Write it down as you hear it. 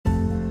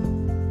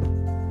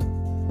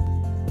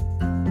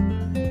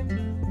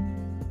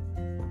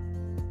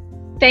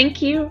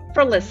Thank you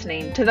for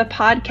listening to the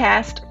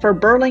podcast for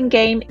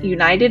Burlingame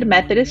United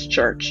Methodist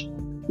Church,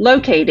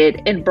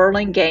 located in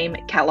Burlingame,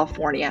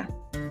 California.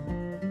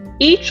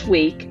 Each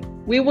week,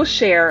 we will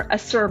share a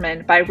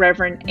sermon by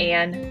Reverend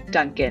Ann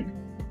Duncan.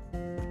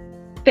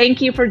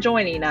 Thank you for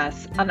joining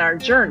us on our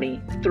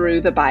journey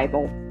through the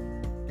Bible.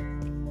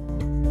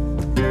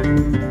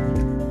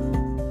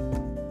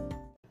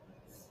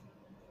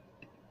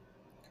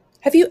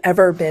 Have you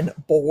ever been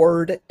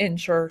bored in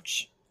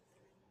church?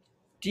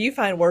 Do you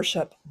find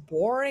worship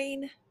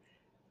boring?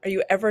 Are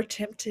you ever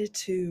tempted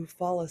to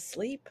fall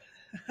asleep?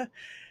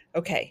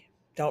 Okay,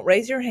 don't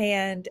raise your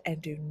hand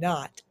and do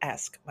not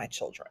ask my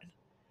children.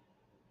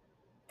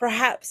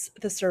 Perhaps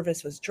the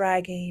service was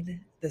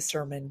dragging, the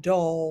sermon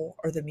dull,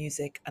 or the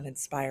music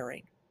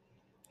uninspiring.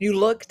 You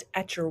looked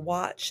at your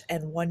watch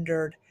and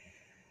wondered,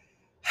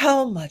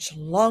 how much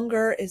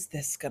longer is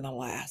this going to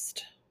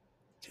last?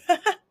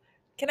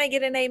 Can I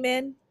get an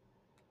amen?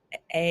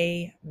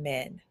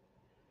 Amen.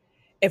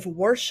 If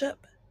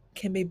worship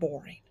can be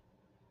boring,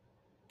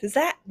 does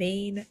that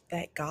mean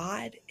that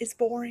God is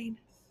boring?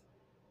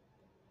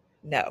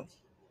 No.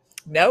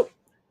 Nope.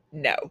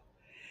 No.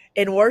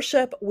 In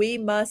worship, we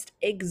must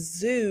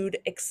exude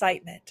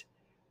excitement.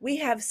 We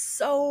have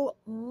so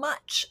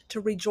much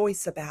to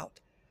rejoice about.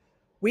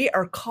 We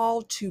are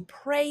called to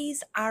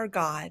praise our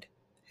God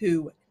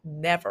who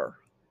never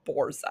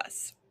bores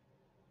us.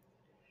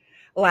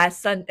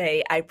 Last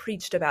Sunday, I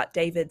preached about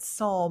David's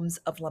Psalms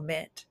of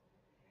Lament.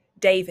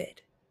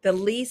 David, the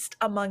least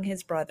among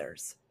his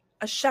brothers,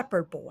 a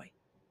shepherd boy,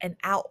 an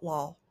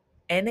outlaw,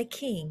 and a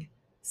king,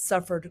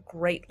 suffered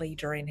greatly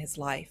during his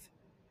life.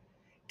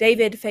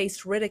 David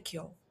faced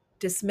ridicule,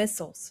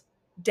 dismissals,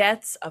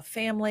 deaths of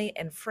family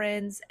and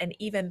friends, and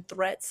even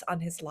threats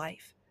on his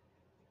life.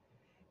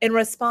 In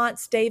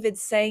response, David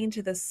sang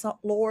to the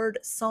Lord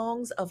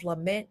songs of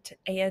lament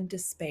and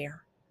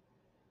despair.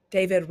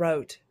 David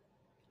wrote,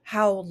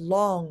 "How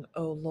long,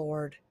 O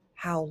Lord,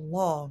 how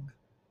long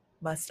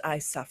must I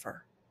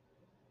suffer?"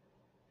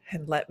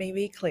 And let me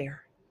be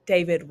clear,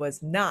 David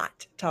was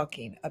not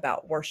talking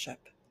about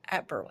worship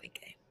at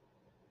Burlingame.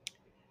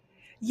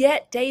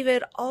 Yet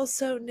David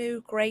also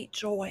knew great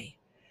joy.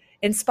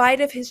 In spite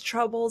of his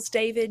troubles,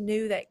 David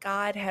knew that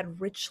God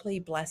had richly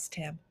blessed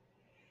him.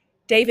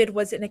 David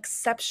was an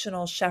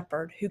exceptional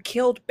shepherd who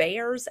killed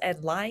bears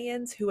and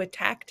lions who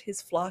attacked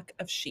his flock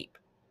of sheep.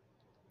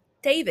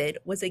 David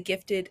was a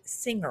gifted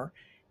singer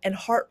and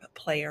harp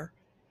player.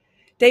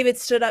 David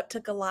stood up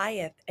to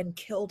Goliath and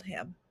killed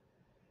him.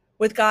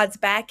 With God's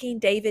backing,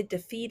 David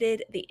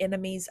defeated the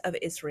enemies of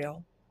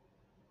Israel.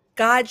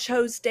 God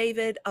chose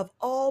David of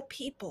all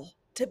people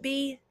to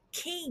be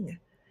king.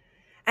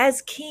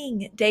 As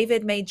king,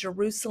 David made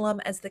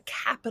Jerusalem as the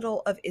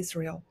capital of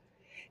Israel.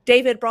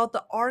 David brought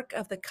the Ark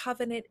of the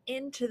Covenant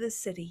into the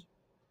city.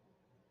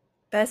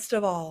 Best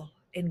of all,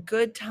 in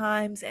good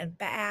times and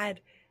bad,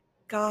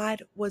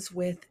 God was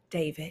with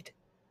David.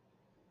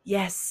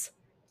 Yes,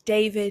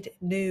 David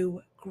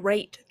knew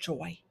great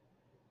joy.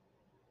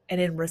 And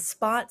in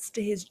response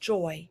to his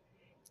joy,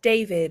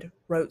 David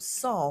wrote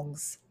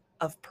songs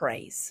of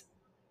praise.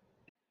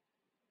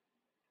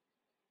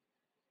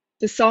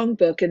 The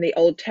songbook in the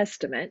Old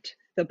Testament,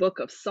 the book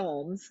of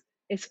Psalms,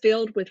 is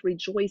filled with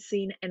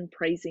rejoicing and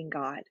praising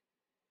God.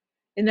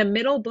 In the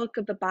middle book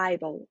of the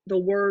Bible, the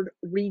word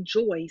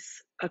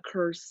rejoice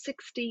occurs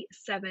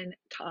 67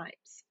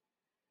 times.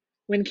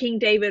 When King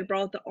David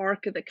brought the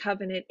Ark of the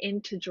Covenant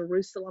into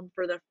Jerusalem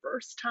for the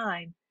first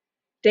time,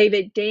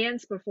 David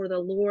danced before the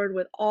Lord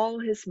with all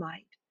his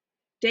might.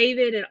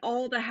 David and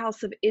all the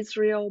house of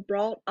Israel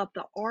brought up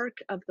the ark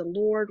of the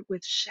Lord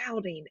with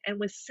shouting and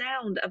with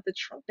sound of the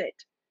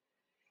trumpet.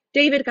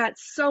 David got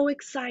so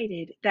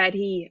excited that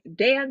he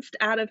danced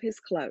out of his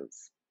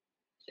clothes.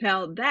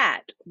 Now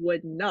that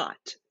would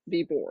not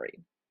be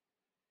boring.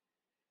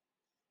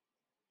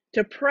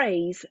 To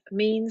praise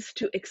means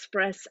to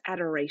express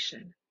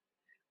adoration.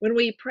 When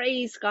we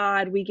praise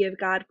God, we give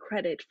God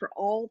credit for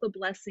all the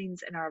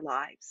blessings in our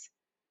lives.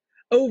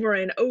 Over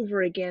and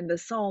over again, the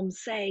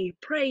Psalms say,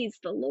 "Praise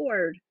the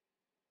Lord."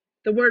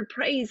 The word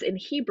praise in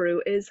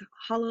Hebrew is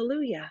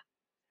hallelujah.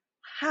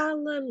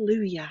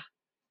 Hallelujah.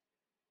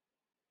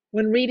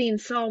 When reading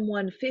Psalm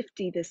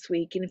 150 this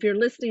week, and if you're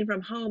listening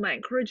from home, I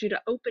encourage you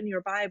to open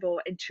your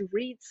Bible and to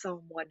read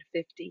Psalm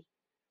 150.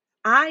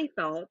 I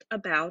thought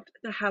about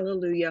the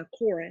Hallelujah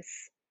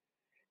chorus.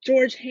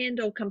 George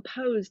Handel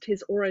composed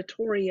his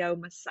oratorio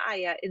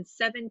Messiah in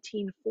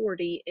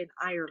 1740 in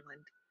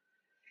Ireland.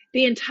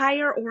 The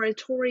entire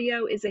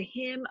oratorio is a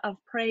hymn of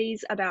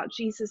praise about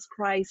Jesus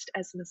Christ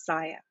as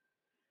Messiah.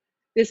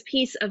 This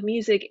piece of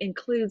music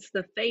includes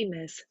the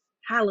famous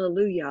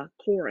Hallelujah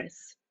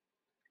chorus.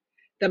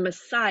 The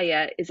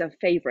Messiah is a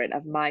favorite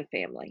of my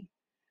family.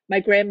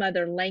 My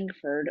grandmother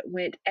Langford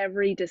went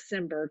every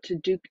December to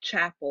Duke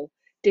Chapel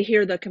to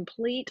hear the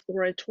complete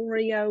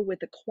oratorio with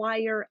the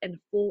choir and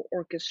full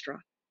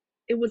orchestra.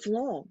 It was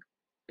long,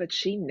 but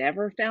she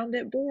never found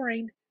it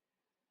boring.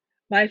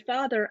 My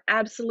father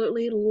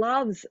absolutely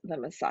loves the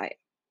Messiah.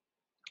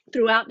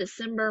 Throughout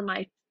December,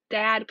 my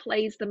Dad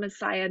plays the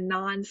Messiah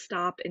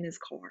nonstop in his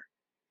car.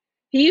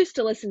 He used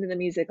to listen to the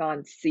music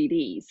on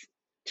CDs.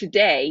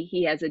 Today,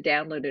 he has a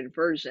downloaded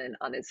version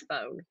on his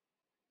phone.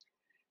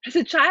 As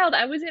a child,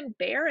 I was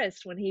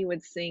embarrassed when he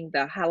would sing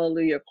the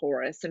Hallelujah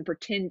chorus and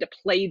pretend to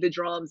play the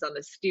drums on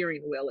the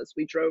steering wheel as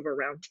we drove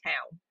around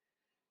town.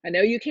 I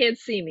know you can't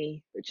see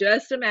me, but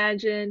just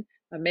imagine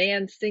a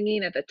man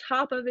singing at the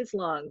top of his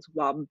lungs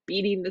while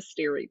beating the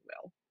steering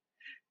wheel.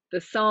 The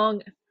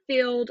song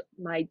filled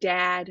my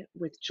dad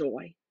with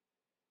joy.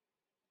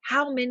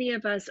 How many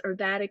of us are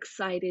that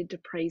excited to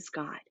praise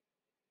God?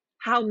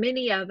 How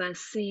many of us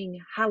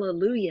sing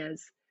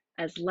hallelujahs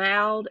as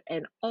loud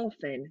and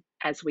often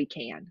as we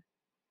can?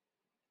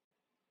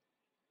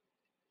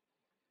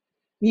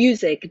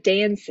 Music,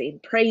 dancing,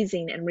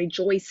 praising, and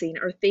rejoicing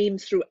are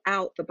themes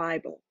throughout the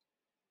Bible.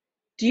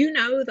 Do you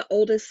know the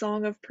oldest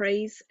song of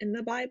praise in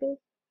the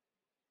Bible?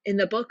 In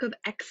the book of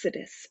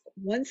Exodus,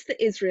 once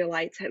the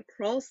Israelites had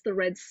crossed the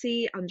Red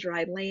Sea on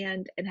dry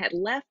land and had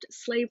left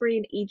slavery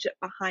in Egypt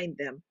behind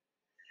them,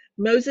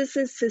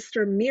 Moses'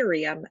 sister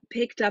Miriam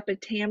picked up a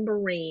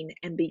tambourine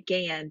and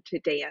began to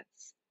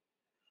dance.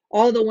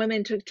 All the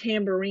women took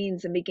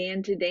tambourines and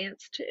began to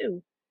dance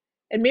too.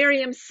 And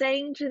Miriam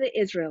sang to the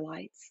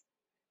Israelites,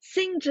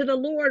 "Sing to the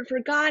Lord, for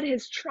God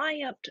has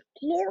triumphed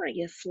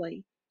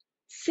gloriously.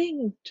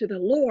 Sing to the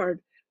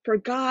Lord, for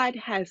God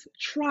has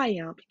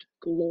triumphed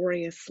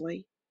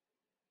gloriously."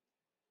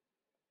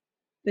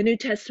 The New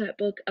Testament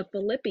book of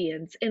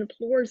Philippians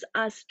implores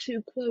us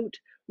to, quote,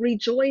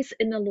 "Rejoice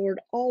in the Lord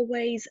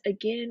always.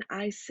 Again,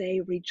 I say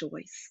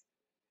rejoice."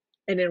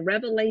 And in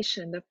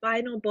Revelation, the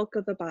final book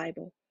of the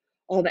Bible,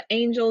 all the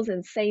angels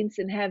and saints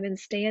in heaven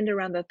stand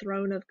around the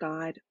throne of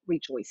God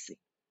rejoicing.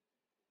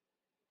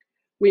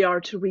 We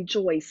are to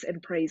rejoice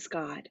and praise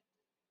God.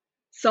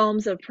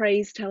 Psalms of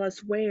praise tell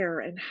us where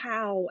and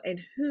how and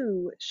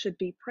who should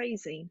be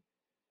praising.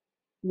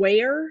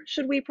 Where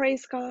should we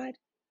praise God?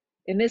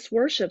 In this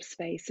worship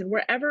space and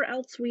wherever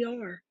else we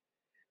are.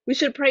 We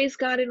should praise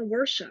God in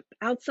worship,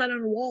 outside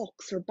on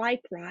walks or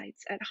bike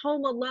rides, at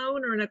home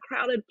alone or in a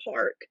crowded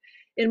park,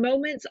 in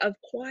moments of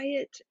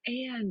quiet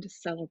and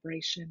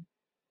celebration.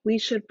 We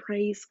should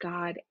praise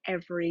God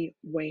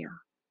everywhere.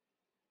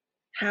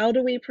 How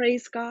do we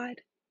praise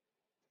God?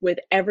 With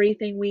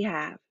everything we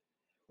have,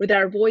 with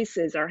our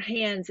voices, our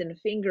hands and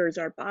fingers,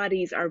 our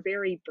bodies, our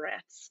very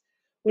breaths.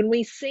 When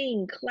we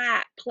sing,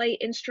 clap, play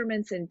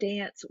instruments, and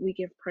dance, we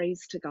give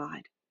praise to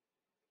God.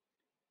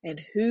 And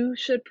who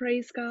should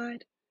praise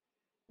God?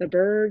 The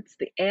birds,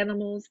 the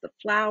animals, the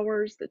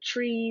flowers, the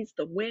trees,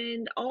 the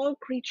wind, all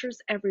creatures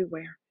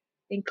everywhere,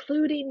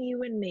 including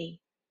you and me.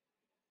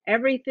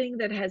 Everything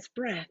that has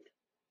breath,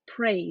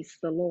 praise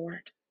the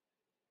Lord.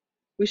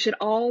 We should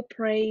all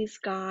praise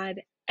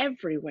God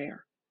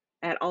everywhere,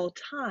 at all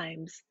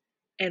times,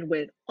 and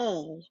with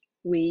all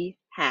we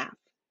have.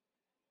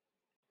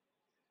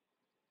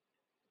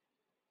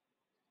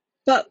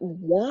 But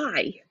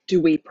why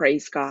do we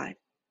praise God?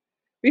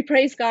 We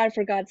praise God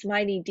for God's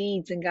mighty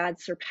deeds and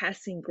God's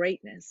surpassing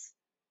greatness.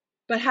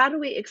 But how do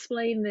we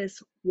explain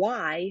this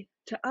why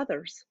to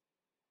others?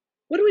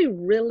 What do we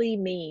really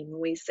mean when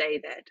we say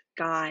that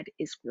God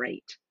is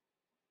great?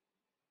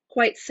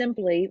 Quite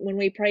simply, when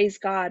we praise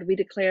God, we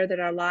declare that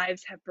our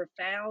lives have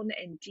profound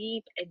and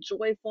deep and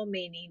joyful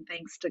meaning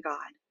thanks to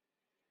God.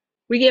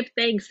 We give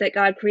thanks that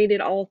God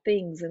created all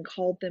things and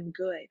called them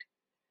good.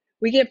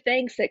 We give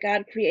thanks that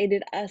God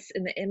created us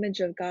in the image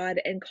of God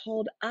and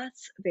called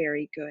us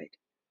very good.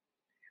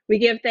 We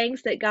give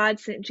thanks that God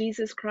sent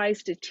Jesus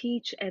Christ to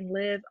teach and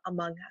live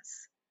among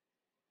us.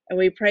 And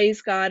we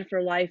praise God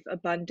for life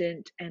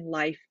abundant and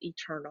life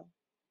eternal.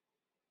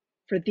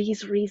 For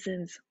these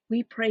reasons,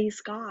 we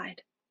praise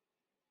God.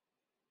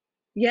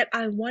 Yet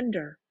I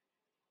wonder,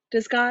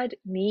 does God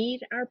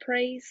need our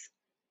praise?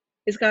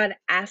 Is God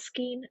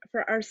asking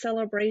for our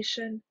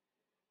celebration?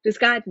 Does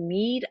God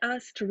need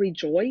us to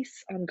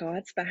rejoice on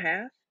God's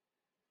behalf?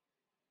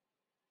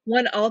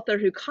 One author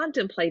who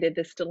contemplated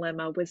this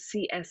dilemma was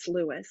C.S.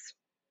 Lewis.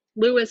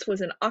 Lewis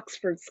was an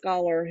Oxford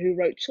scholar who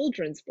wrote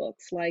children's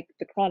books like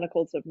The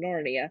Chronicles of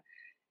Narnia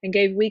and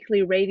gave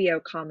weekly radio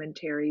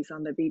commentaries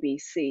on the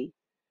BBC.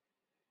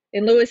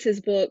 In Lewis's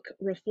book,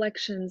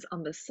 Reflections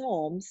on the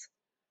Psalms,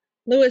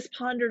 Lewis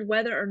pondered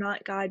whether or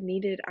not God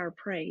needed our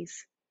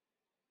praise.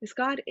 Is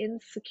God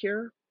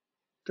insecure?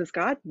 Does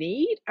God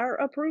need our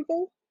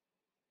approval?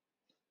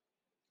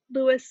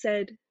 Lewis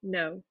said,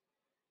 no,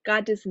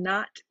 God does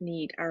not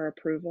need our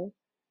approval.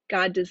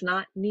 God does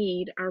not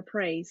need our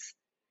praise.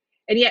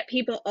 And yet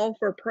people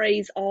offer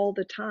praise all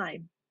the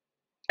time.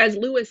 As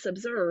Lewis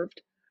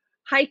observed,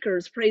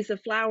 hikers praise the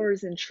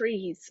flowers and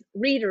trees.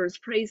 Readers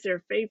praise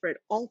their favorite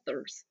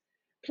authors.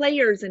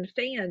 Players and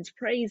fans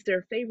praise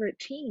their favorite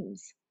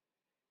teams.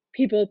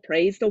 People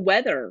praise the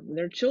weather,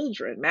 their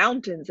children,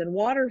 mountains and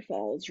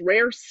waterfalls,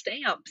 rare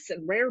stamps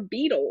and rare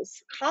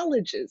beetles,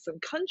 colleges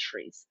and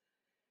countries.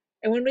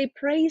 And when we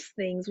praise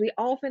things, we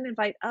often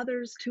invite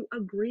others to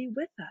agree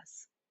with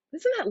us.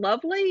 Isn't that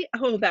lovely?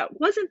 Oh,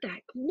 wasn't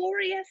that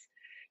glorious?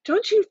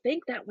 Don't you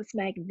think that was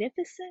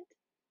magnificent?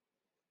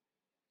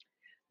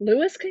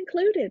 Lewis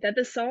concluded that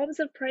the Psalms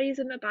of praise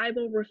in the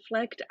Bible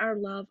reflect our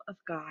love of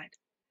God.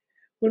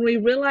 When we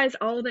realize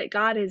all that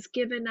God has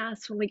given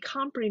us, when we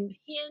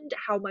comprehend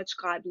how much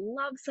God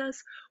loves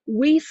us,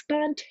 we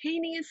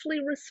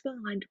spontaneously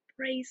respond,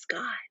 praise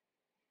God.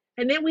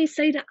 And then we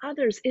say to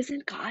others,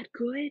 isn't God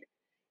good?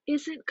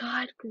 Isn't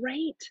God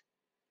great?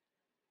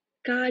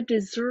 God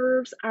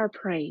deserves our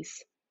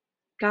praise.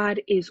 God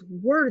is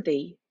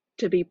worthy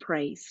to be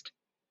praised.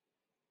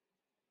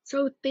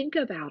 So think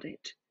about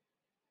it.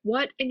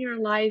 What in your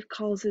life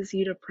causes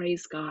you to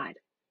praise God?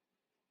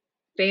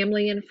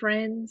 Family and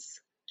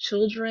friends,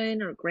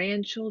 children or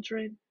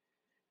grandchildren,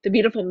 the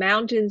beautiful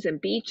mountains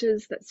and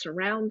beaches that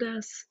surround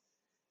us,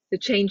 the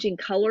changing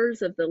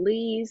colors of the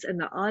leaves and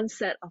the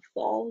onset of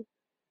fall,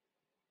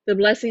 the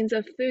blessings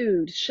of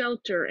food,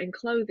 shelter, and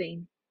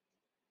clothing.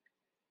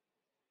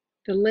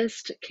 The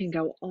list can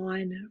go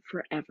on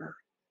forever.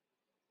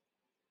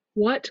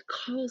 What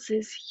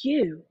causes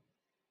you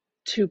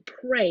to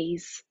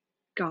praise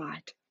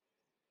God?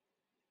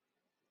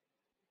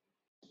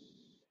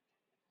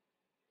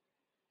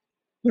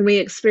 When we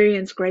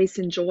experience grace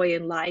and joy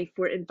in life,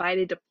 we're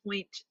invited to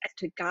point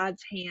to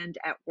God's hand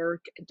at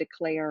work and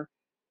declare,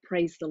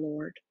 praise the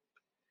Lord.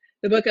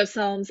 The book of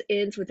Psalms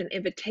ends with an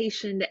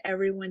invitation to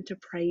everyone to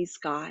praise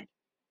God.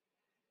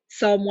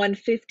 Psalm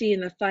 150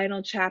 in the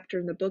final chapter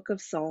in the book of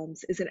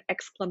Psalms is an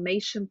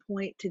exclamation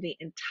point to the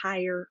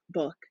entire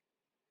book.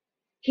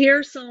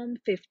 Hear Psalm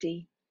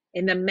 50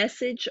 in the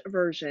Message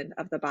version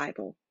of the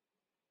Bible.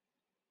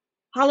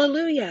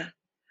 Hallelujah!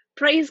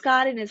 Praise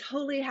God in his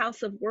holy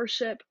house of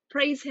worship.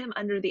 Praise him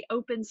under the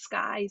open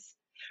skies.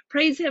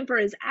 Praise him for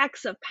his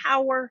acts of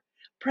power.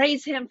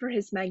 Praise him for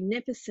his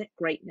magnificent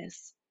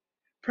greatness.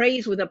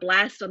 Praise with a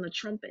blast on the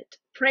trumpet.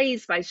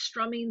 Praise by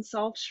strumming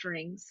soft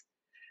strings.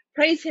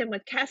 Praise him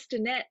with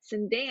castanets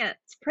and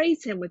dance.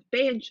 Praise him with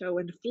banjo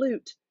and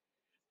flute.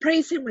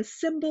 Praise him with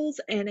cymbals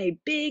and a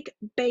big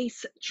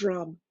bass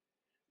drum.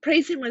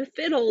 Praise him with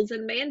fiddles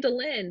and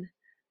mandolin.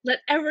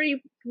 Let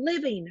every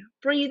living,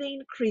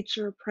 breathing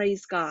creature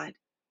praise God.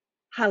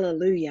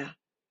 Hallelujah.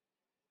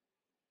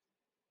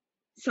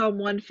 Psalm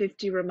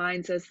 150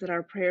 reminds us that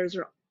our prayers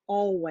are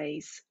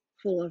always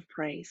full of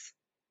praise.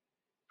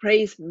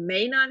 Praise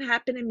may not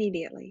happen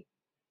immediately.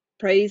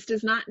 Praise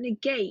does not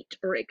negate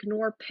or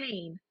ignore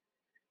pain,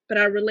 but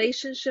our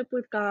relationship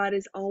with God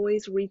is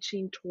always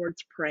reaching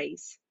towards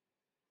praise.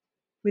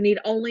 We need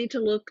only to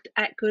look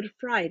at Good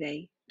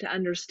Friday to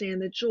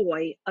understand the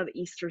joy of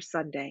Easter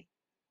Sunday.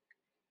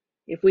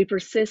 If we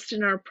persist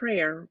in our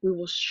prayer, we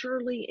will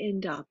surely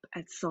end up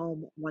at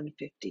Psalm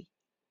 150.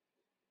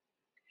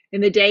 In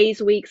the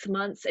days, weeks,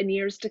 months, and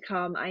years to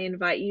come, I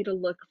invite you to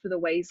look for the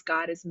ways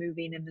God is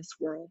moving in this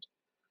world.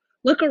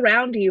 Look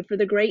around you for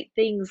the great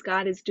things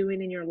God is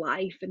doing in your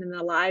life and in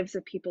the lives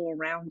of people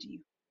around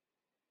you.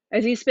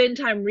 As you spend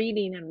time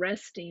reading and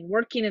resting,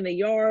 working in the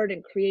yard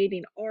and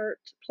creating art,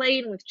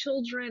 playing with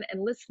children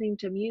and listening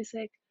to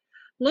music,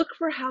 look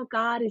for how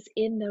God is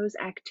in those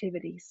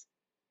activities.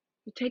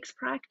 It takes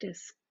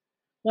practice.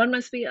 One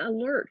must be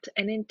alert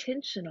and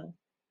intentional,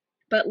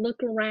 but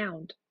look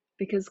around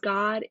because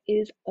God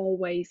is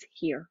always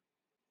here.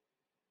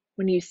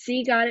 When you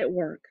see God at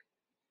work,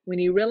 when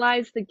you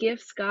realize the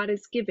gifts God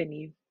has given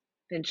you,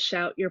 then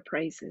shout your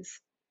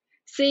praises.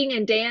 Sing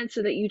and dance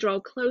so that you draw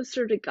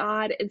closer to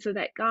God and so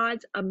that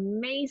God's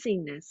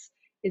amazingness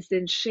is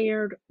then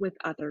shared with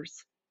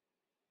others.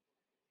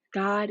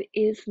 God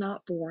is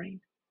not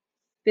boring.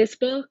 This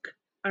book,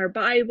 our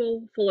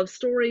Bible, full of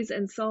stories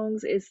and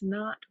songs, is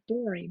not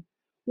boring.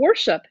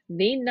 Worship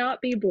need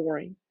not be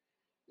boring.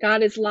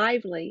 God is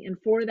lively, and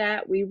for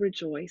that we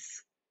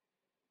rejoice.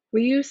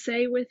 Will you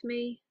say with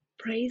me,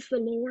 praise the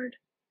Lord?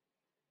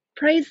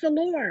 Praise the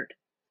Lord.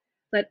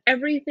 Let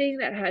everything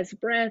that has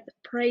breath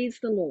praise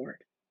the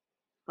Lord.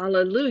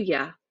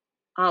 Alleluia,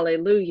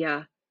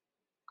 alleluia,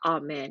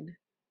 amen.